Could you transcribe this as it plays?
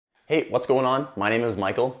Hey, what's going on? My name is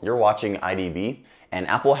Michael. You're watching IDB, and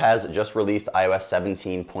Apple has just released iOS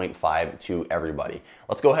 17.5 to everybody.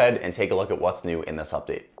 Let's go ahead and take a look at what's new in this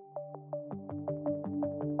update.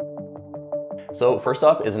 So first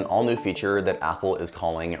up is an all-new feature that Apple is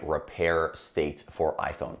calling Repair State for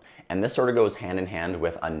iPhone. And this sort of goes hand in hand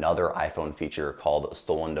with another iPhone feature called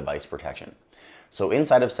Stolen Device Protection. So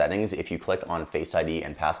inside of Settings, if you click on Face ID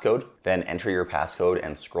and passcode, then enter your passcode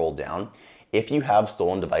and scroll down. If you have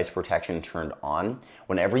Stolen Device Protection turned on,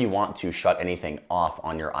 whenever you want to shut anything off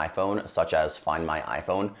on your iPhone, such as Find My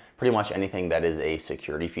iPhone, pretty much anything that is a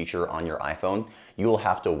security feature on your iPhone, you will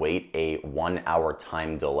have to wait a 1 hour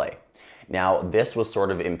time delay. Now, this was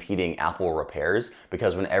sort of impeding Apple repairs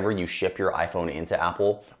because whenever you ship your iPhone into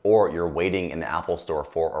Apple or you're waiting in the Apple Store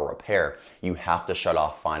for a repair, you have to shut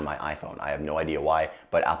off Find My iPhone. I have no idea why,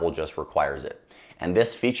 but Apple just requires it. And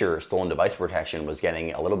this feature, Stolen Device Protection, was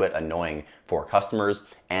getting a little bit annoying for customers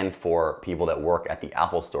and for people that work at the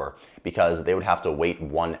Apple Store because they would have to wait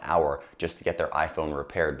 1 hour just to get their iPhone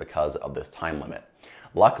repaired because of this time limit.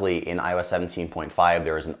 Luckily, in iOS 17.5,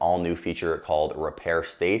 there is an all-new feature called Repair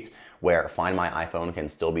State, where Find My iPhone can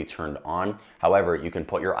still be turned on. However, you can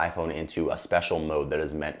put your iPhone into a special mode that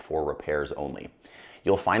is meant for repairs only.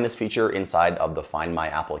 You'll find this feature inside of the Find My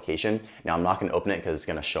application. Now, I'm not going to open it because it's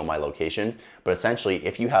going to show my location, but essentially,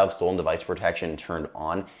 if you have Stolen Device Protection turned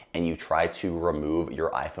on and you try to remove your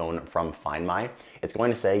iPhone from Find My, it's going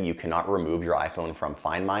to say you cannot remove your iPhone from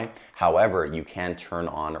Find My. However, you can turn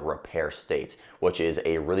on Repair State, which is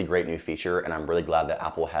a really great new feature, and I'm really glad that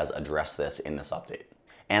Apple has addressed this in this update.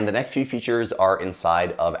 And the next few features are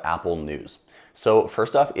inside of Apple News. So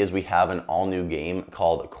first up is we have an all-new game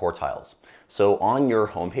called Quartiles. So on your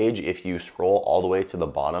homepage, if you scroll all the way to the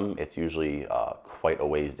bottom, it's usually quite a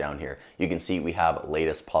ways down here, you can see we have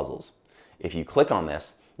latest puzzles. If you click on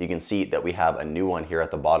this, you can see that we have a new one here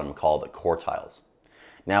at the bottom called Quartiles.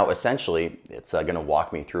 Now, essentially, it's going to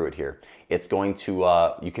walk me through it here. It's going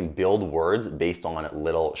to, you can build words based on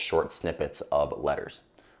little short snippets of letters.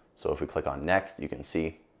 So if we click on next, you can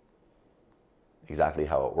see exactly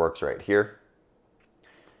how it works right here.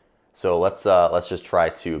 So let's just try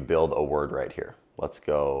to build a word right here. Let's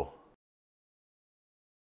go.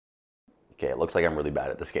 Okay, it looks like I'm really bad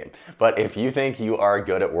at this game. But if you think you are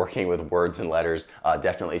good at working with words and letters,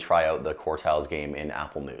 definitely try out the Quartiles game in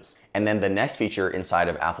Apple News. And then the next feature inside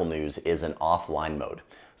of Apple News is an offline mode.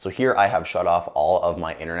 So here I have shut off all of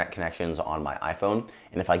my internet connections on my iPhone.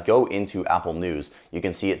 And if I go into Apple News, you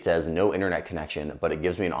can see it says no internet connection, but it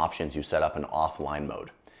gives me an option to set up an offline mode.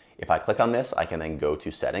 If I click on this, I can then go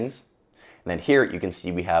to Settings. And then here you can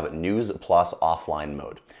see we have News Plus Offline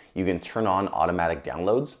Mode. You can turn on automatic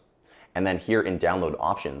downloads. And then here in download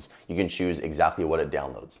options, you can choose exactly what it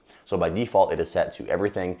downloads. So by default, it is set to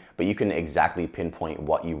everything, but you can exactly pinpoint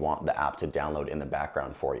what you want the app to download in the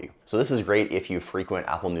background for you. So this is great if you frequent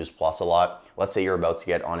Apple News Plus a lot. Let's say you're about to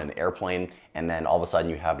get on an airplane and then all of a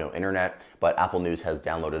sudden you have no internet, but Apple News has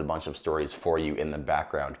downloaded a bunch of stories for you in the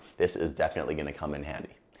background. This is definitely going to come in handy.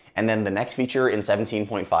 And then the next feature in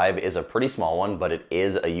 17.5 is a pretty small one, but it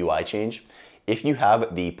is a UI change. If you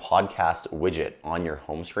have the podcast widget on your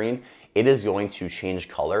home screen, it is going to change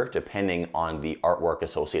color depending on the artwork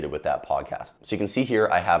associated with that podcast. So you can see here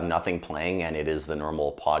I have nothing playing and it is the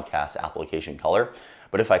normal podcast application color.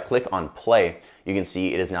 But if I click on play, you can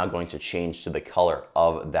see it is now going to change to the color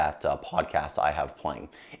of that podcast I have playing.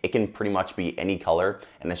 It can pretty much be any color,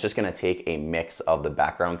 and it's just gonna take a mix of the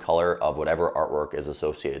background color of whatever artwork is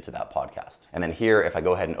associated to that podcast. And then here, if I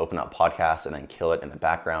go ahead and open up podcast and then kill it in the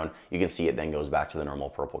background, you can see it then goes back to the normal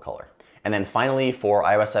purple color. And then finally, for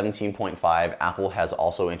iOS 17.5, Apple has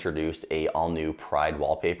also introduced a all-new Pride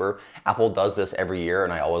wallpaper. Apple does this every year,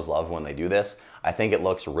 and I always love when they do this. I think it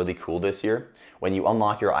looks really cool this year. When you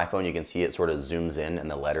unlock your iPhone, you can see it sort of zooms in and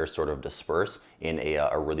the letters sort of disperse in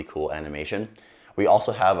a really cool animation. We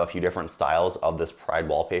also have a few different styles of this Pride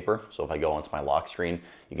wallpaper. So if I go onto my lock screen,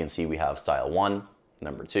 you can see we have style 1,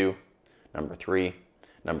 number 2, number 3,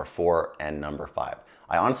 number 4, and number 5.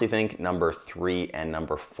 I honestly think number 3 and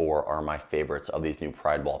number 4 are my favorites of these new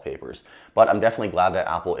Pride wallpapers. But I'm definitely glad that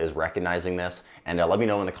Apple is recognizing this, and let me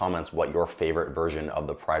know in the comments what your favorite version of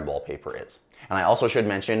the Pride wallpaper is. And I also should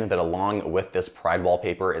mention that along with this Pride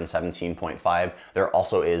wallpaper in 17.5, there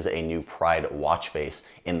also is a new Pride watch face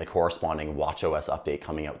in the corresponding watchOS update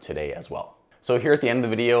coming out today as well. So here at the end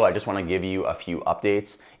of the video, I just want to give you a few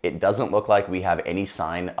updates. It doesn't look like we have any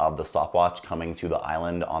sign of the stopwatch coming to the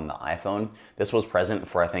island on the iPhone. This was present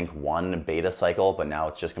for I think one beta cycle, but now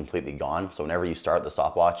it's just completely gone. So whenever you start the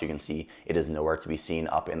stopwatch, you can see it is nowhere to be seen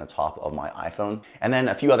up in the top of my iPhone. And then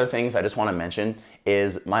a few other things I just want to mention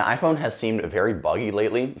is my iPhone has seemed very buggy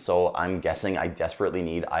lately, so I'm guessing I desperately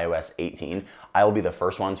need iOS 18. I will be the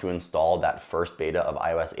first one to install that first beta of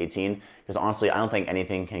iOS 18 because honestly, I don't think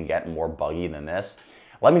anything can get more buggy than this.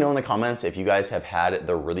 Let me know in the comments if you guys have had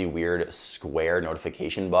the really weird square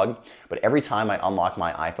notification bug, but every time I unlock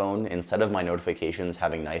my iPhone, instead of my notifications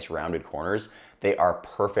having nice rounded corners, they are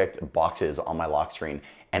perfect boxes on my lock screen,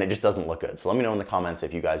 and it just doesn't look good. So let me know in the comments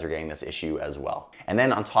if you guys are getting this issue as well. And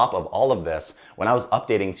then on top of all of this, when I was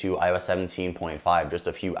updating to iOS 17.5 just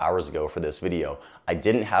a few hours ago for this video, I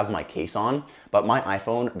didn't have my case on, but my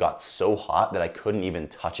iPhone got so hot that I couldn't even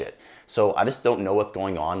touch it. So I just don't know what's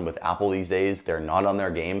going on with Apple these days. They're not on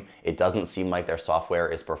their game. It doesn't seem like their software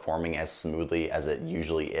is performing as smoothly as it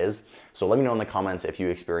usually is. So let me know in the comments if you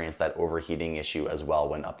experience that overheating issue as well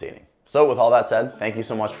when updating. So with all that said, thank you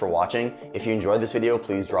so much for watching. If you enjoyed this video,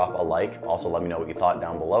 please drop a like. Also, let me know what you thought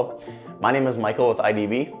down below. My name is Michael with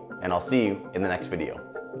IDB, and I'll see you in the next video.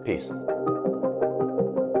 Peace.